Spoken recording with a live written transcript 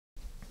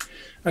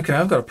Okay,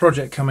 I've got a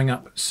project coming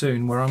up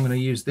soon where I'm going to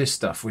use this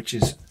stuff, which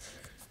is,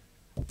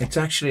 it's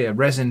actually a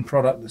resin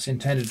product that's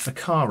intended for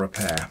car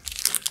repair.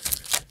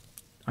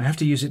 I have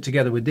to use it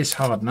together with this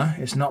hardener.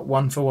 It's not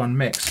one-for-one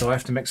mix, so I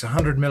have to mix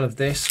 100 ml of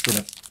this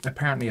with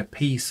apparently a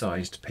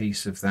pea-sized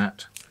piece of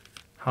that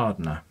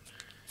hardener.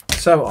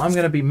 So I'm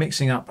going to be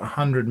mixing up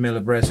 100 ml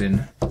of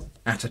resin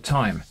at a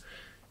time.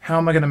 How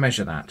am I going to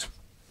measure that?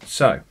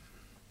 So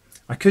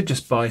I could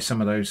just buy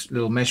some of those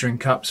little measuring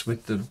cups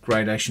with the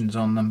gradations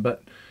on them,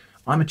 but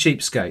I'm a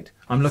cheapskate.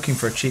 I'm looking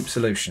for a cheap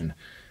solution.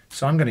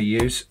 So I'm going to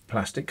use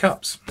plastic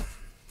cups.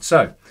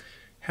 So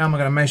how am I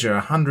going to measure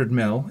 100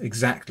 ml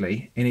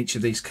exactly in each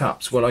of these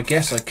cups? Well, I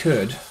guess I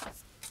could.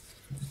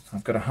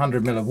 I've got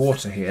 100 ml of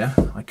water here.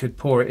 I could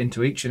pour it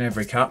into each and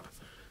every cup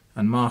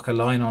and mark a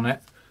line on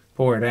it,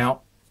 pour it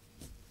out,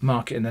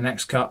 mark it in the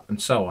next cup,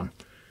 and so on.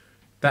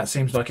 That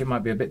seems like it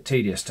might be a bit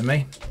tedious to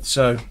me.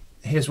 So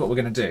here's what we're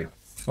going to do.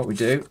 What we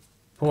do,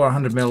 pour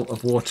 100 ml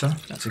of water,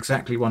 that's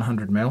exactly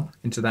 100 ml,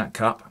 into that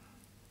cup.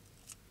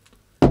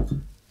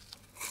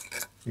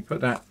 We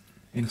put that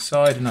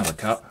inside another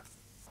cup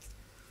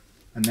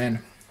and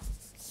then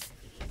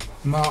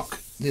mark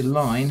the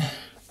line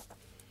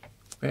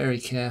very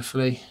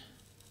carefully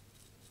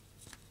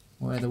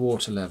where the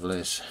water level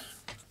is.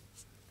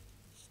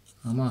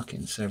 I'll mark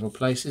it in several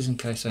places in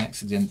case I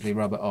accidentally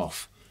rub it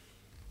off.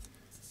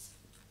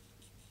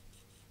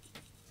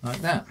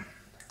 Like that.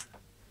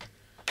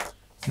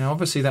 Now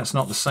obviously that's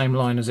not the same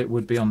line as it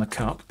would be on the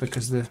cup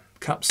because the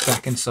cups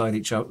stack inside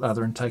each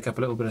other and take up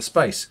a little bit of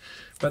space.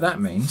 But that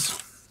means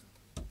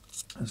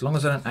as long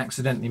as I don't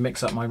accidentally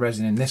mix up my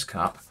resin in this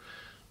cup,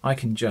 I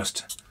can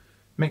just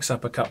mix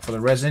up a cup full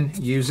of resin,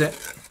 use it,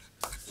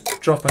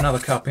 drop another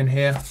cup in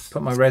here,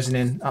 put my resin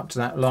in up to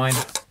that line,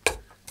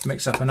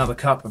 mix up another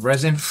cup of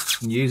resin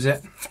and use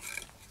it,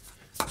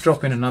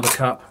 drop in another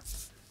cup,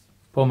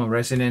 pour my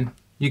resin in.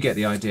 You get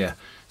the idea.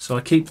 So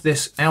I keep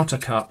this outer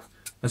cup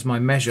as my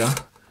measure,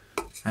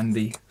 and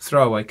the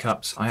throwaway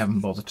cups I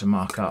haven't bothered to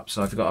mark up,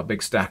 so I've got a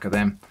big stack of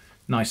them,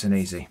 nice and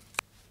easy.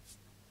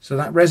 So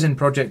that resin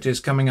project is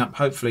coming up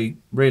hopefully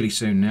really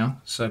soon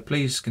now, so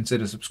please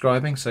consider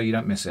subscribing so you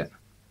don't miss it.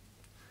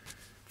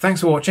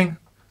 Thanks for watching.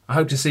 I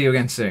hope to see you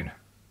again soon.